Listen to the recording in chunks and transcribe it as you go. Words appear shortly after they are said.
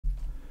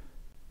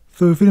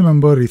So if you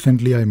remember,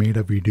 recently I made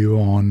a video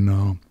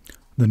on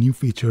the new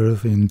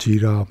features in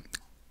Jira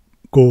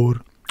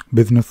Core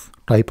business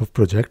type of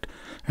project,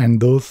 and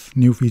those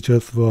new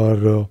features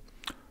were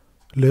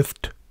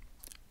list,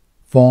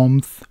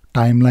 forms,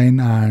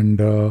 timeline,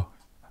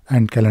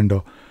 and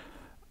calendar.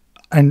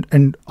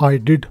 And I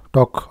did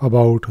talk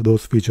about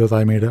those features.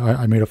 I made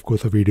of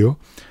course a video,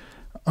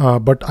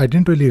 but I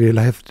didn't really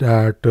realize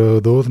that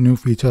those new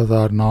features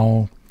are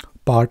now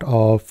part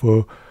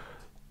of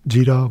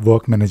Jira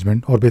Work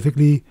Management, or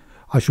basically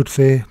I should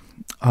say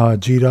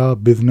Jira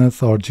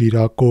Business or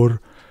Jira Core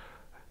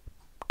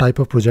type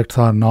of projects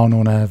are now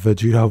known as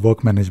Jira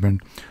Work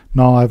Management.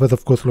 Now I was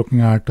of course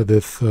looking at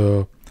this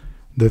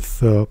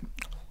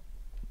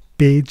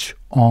page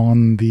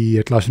on the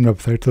Atlassian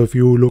website. So if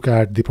you look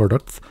at the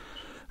products,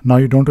 now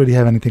you don't really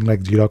have anything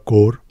like Jira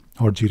Core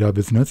or Jira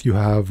Business. You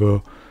have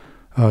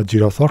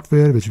Jira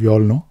Software, which we all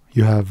know.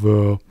 You have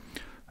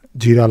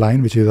Jira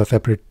Line, which is a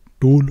separate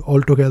tool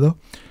altogether.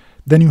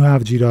 Then you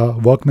have Jira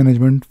Work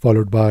Management,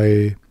 followed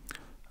by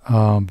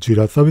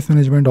Jira Service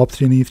Management, Ops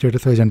Trainee,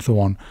 Status Edge, and so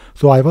on.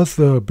 So I was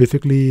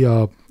basically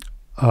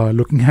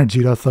looking at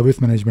Jira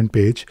Service Management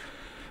page,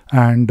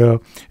 and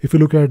if you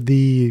look at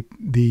the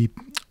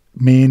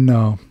main,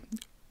 not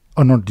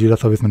Jira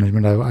Service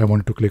Management, I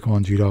wanted to click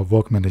on Jira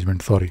Work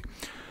Management. Sorry,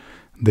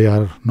 they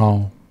are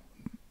now,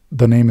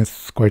 the name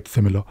is quite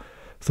similar.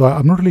 So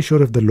I'm not really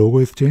sure if the logo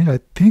is changed. I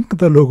think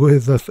the logo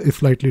is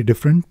slightly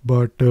different,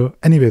 but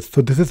anyways,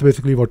 so this is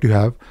basically what you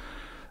have,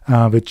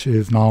 which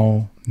is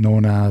now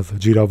known as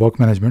Jira Work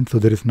Management. So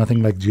there is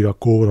nothing like Jira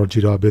Core or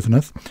Jira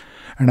Business.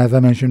 And as I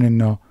mentioned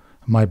in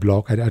my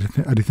blog, I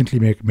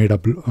recently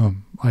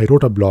I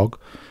wrote a blog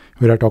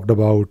where I talked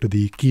about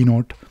the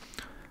keynote,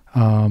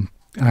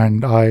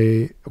 and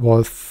I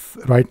was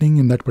writing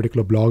in that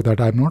particular blog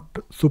that I'm not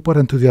super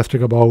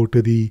enthusiastic about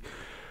the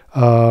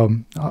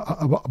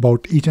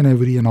about each and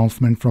every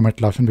announcement from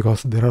Atlassian,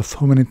 because there are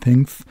so many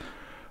things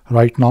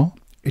right now.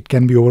 It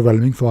can be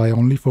overwhelming. So I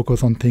only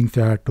focus on things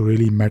that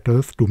really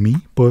matters to me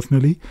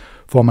personally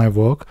for my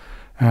work,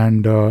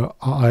 and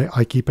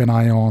I keep an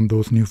eye on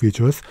those new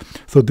features.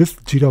 So this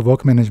Jira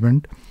Work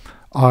Management,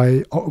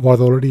 I was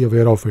already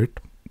aware of it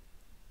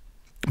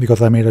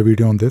because I made a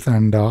video on this,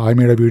 and I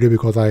made a video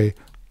because I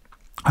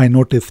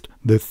noticed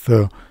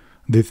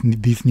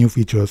these new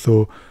features.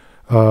 So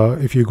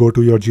if you go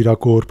to your Jira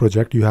Core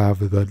project, you have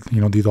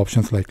these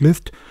options like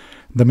list.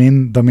 The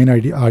main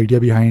idea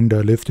behind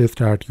list is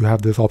that you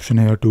have this option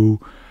here to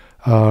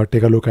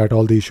take a look at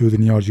all the issues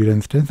in your Jira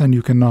instance, and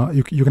you can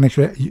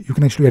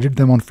actually edit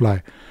them on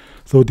fly.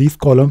 So these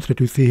columns that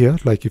you see here,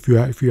 like if you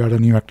add a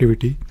new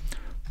activity,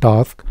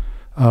 task,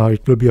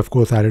 it will be of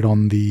course added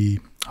on the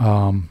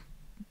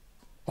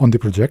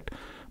project,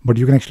 but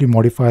you can actually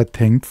modify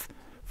things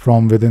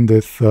from within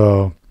this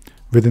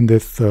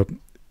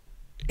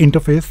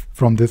interface,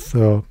 from this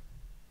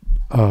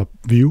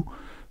view.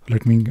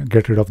 Let me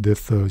get rid of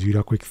this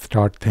Jira Quick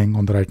Start thing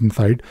on the right hand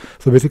side.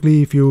 So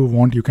basically, if you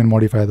want, you can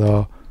modify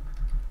the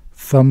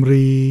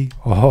summary,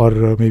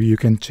 or maybe you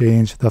can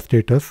change the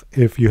status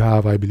if you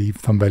have, I believe,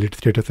 some valid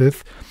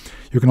statuses.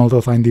 You can also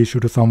assign the issue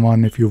to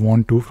someone if you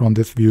want to from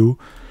this view,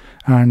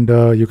 and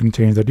you can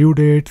change the due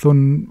date. So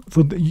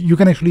you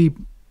can actually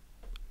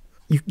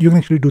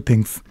do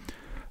things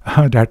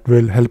that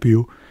will help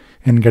you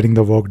in getting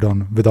the work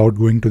done without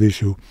going to the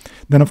issue.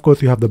 Then of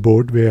course you have the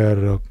board,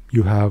 where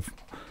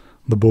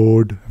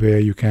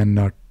you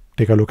can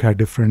take a look at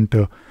different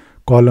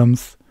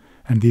columns,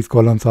 and these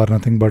columns are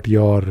nothing but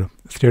your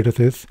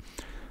statuses.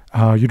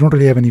 You don't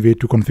really have any way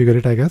to configure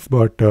it, I guess,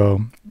 but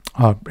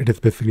it is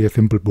basically a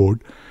simple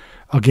board.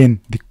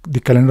 Again,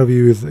 the calendar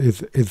view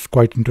is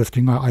quite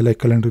interesting. I like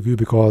calendar view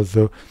because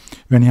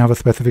when you have a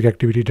specific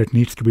activity that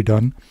needs to be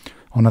done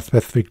on a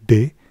specific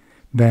day,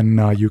 then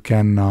you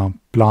can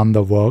plan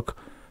the work.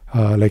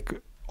 Like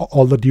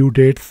all the due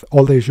dates,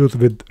 all the issues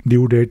with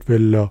due date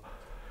will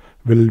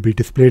be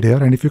displayed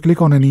here. And if you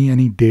click on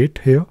any date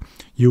here,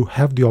 you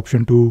have the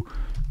option to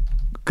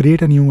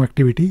create a new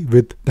activity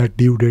with that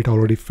due date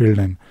already filled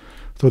in.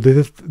 So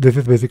this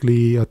is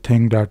basically a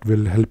thing that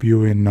will help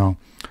you in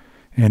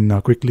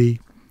quickly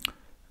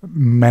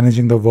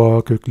managing the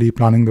work, quickly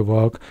planning the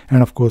work.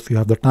 And of course you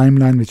have the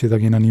timeline, which is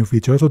again a new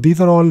feature. So these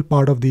are all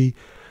part of the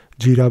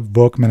Jira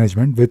Work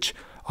Management, which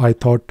I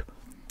thought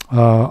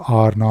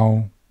are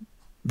now,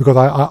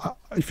 because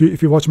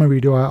if you watch my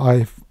video,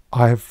 I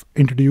have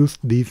introduced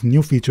these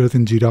new features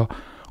in Jira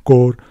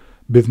Core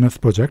business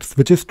projects,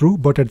 which is true.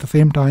 But at the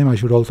same time, I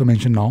should also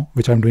mention now,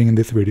 which I'm doing in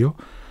this video,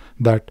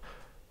 that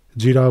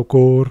Jira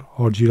Core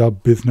or Jira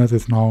Business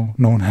is now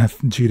known as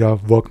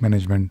Jira Work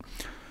Management.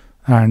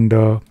 And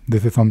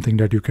this is something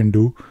that you can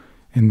do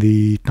in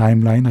the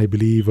timeline. I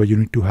believe you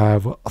need to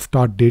have a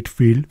start date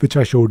field, which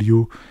I showed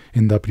you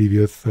in the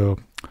previous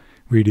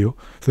video.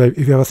 So if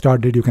you have a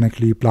start date, you can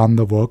actually plan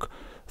the work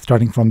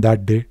starting from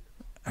that day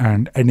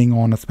and ending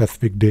on a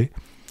specific day,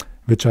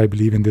 which I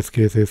believe in this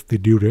case is the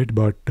due date.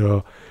 But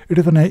it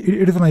is a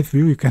nice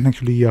view. You can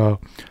actually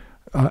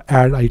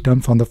add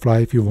items on the fly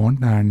if you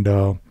want,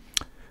 and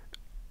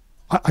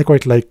I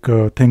quite like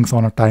things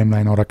on a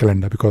timeline or a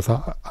calendar, because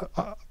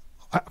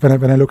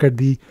when I look at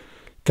the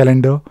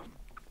calendar,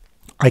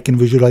 I can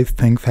visualize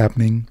things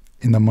happening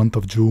in the month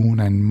of June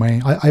and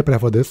May. I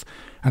prefer this,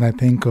 and I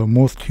think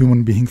most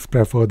human beings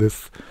prefer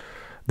this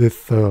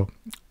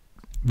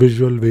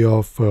visual way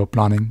of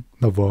planning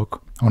the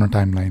work on a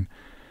timeline.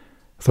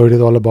 So it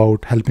is all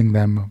about helping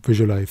them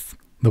visualize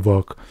the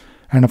work.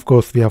 And of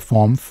course, we have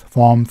forms.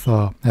 Forms,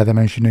 as I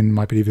mentioned in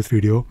my previous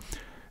video,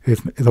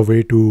 is a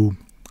way to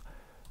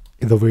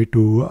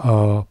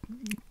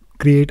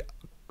create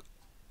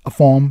a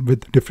form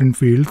with different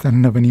fields.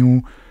 And when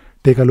you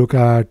take a look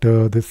at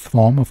this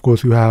form, of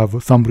course, you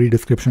have summary,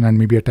 description, and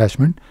maybe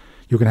attachment.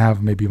 You can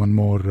have maybe one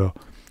more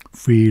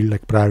field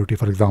like priority,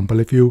 for example.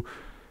 If you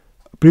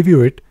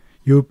preview it,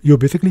 you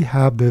basically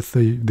have this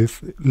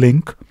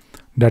link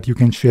that you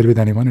can share with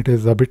anyone. It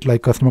is a bit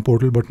like customer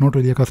portal, but not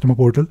really a customer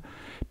portal.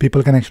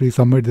 People can actually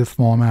submit this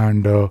form,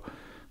 and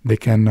they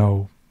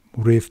can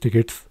raise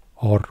tickets,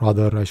 or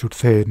rather, I should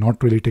say,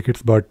 not really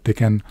tickets, but they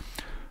can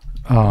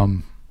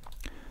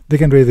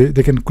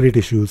create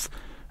issues.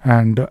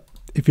 And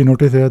if you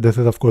notice here, this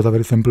is of course a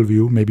very simple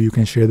view. Maybe you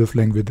can share this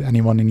link with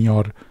anyone in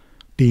your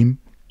team,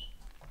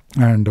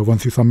 and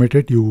once you submit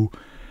it, you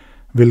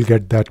will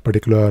get that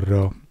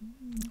particular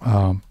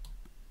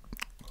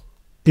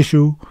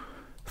issue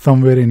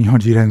somewhere in your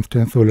Jira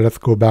instance. So let us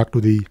go back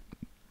to the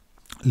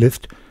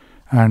list,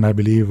 and I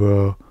believe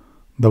the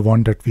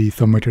one that we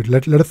submitted,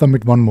 let us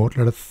submit one more.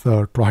 Let us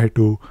try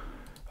to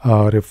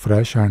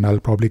refresh, and I'll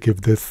probably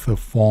give this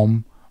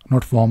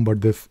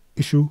this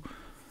issue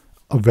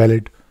a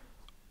valid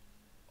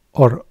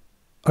or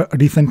a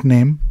decent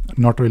name,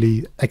 not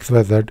really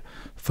XYZ.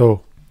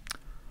 So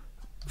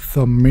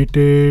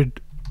submitted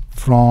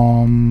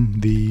from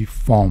the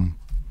form.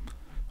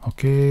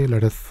 Okay,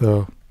 let us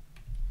fill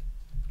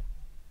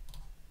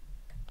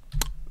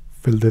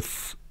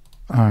this,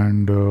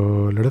 and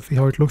let us see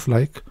how it looks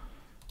like,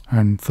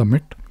 and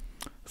submit.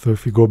 So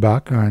if we go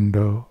back and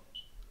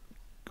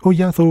oh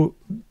yeah, so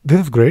this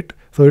is great.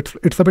 So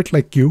it's a bit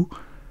like queue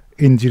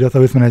in Jira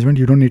Service Management.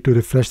 You don't need to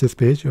refresh this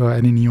page,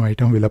 any new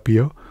item will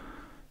appear.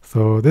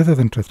 So this is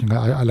interesting.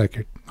 I like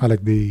it. I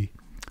like the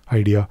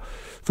idea.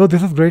 So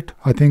this is great.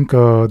 I think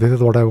this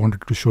is what I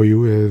wanted to show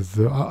you. Is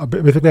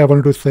basically I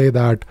wanted to say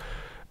that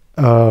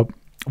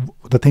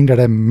the thing that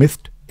I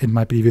missed in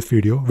my previous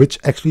video, which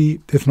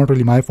actually is not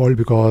really my fault,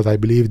 because I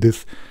believe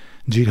this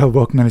Jira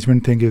Work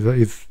Management thing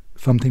is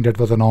something that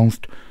was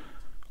announced,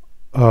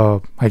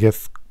 I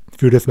guess, a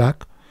few days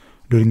back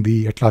during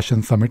the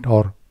Atlassian Summit,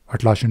 or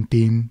Atlassian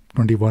Team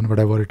 21,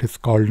 whatever it is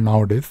called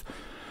nowadays.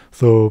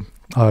 So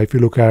if you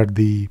look at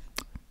the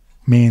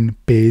main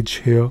page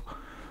here,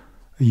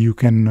 you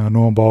can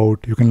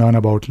learn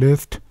about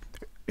list.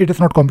 It is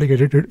not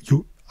complicated.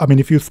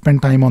 If you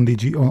spend time on the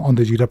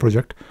Jira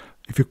project,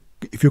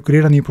 if you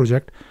create a new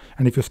project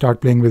and if you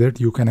start playing with it,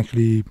 you can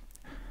actually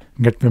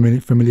get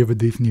familiar with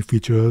these new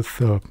features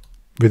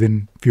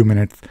within few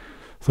minutes.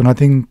 So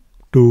nothing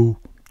too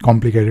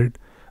complicated.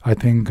 I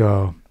think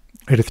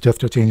it is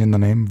just a change in the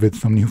name with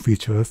some new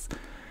features.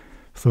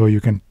 So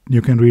you can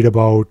read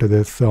about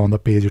this on the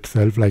page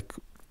itself. Like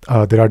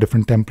there are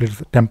different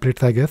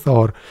templates, I guess,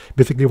 or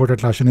basically what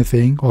Atlassian is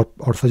saying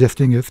or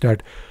suggesting is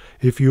that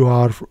if you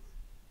are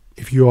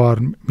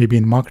maybe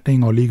in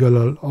marketing or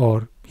legal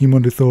or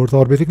human resource,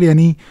 or basically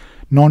any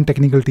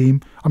non-technical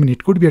team.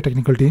 It could be a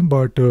technical team,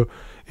 but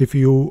if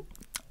you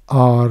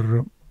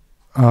are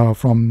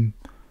from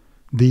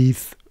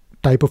these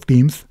type of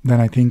teams,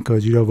 then I think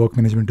Jira Work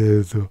Management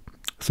is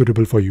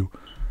suitable for you,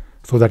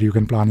 so that you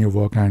can plan your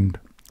work and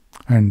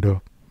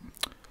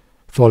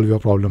solve your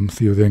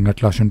problems using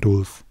Atlassian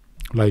tools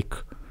like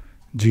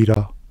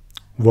Jira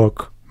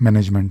Work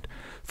Management.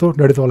 So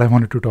that is all I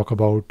wanted to talk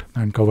about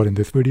and cover in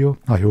this video.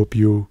 I hope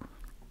you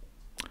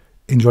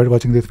enjoyed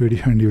watching this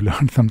video and you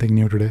learned something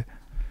new today.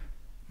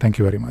 Thank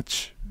you very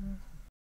much.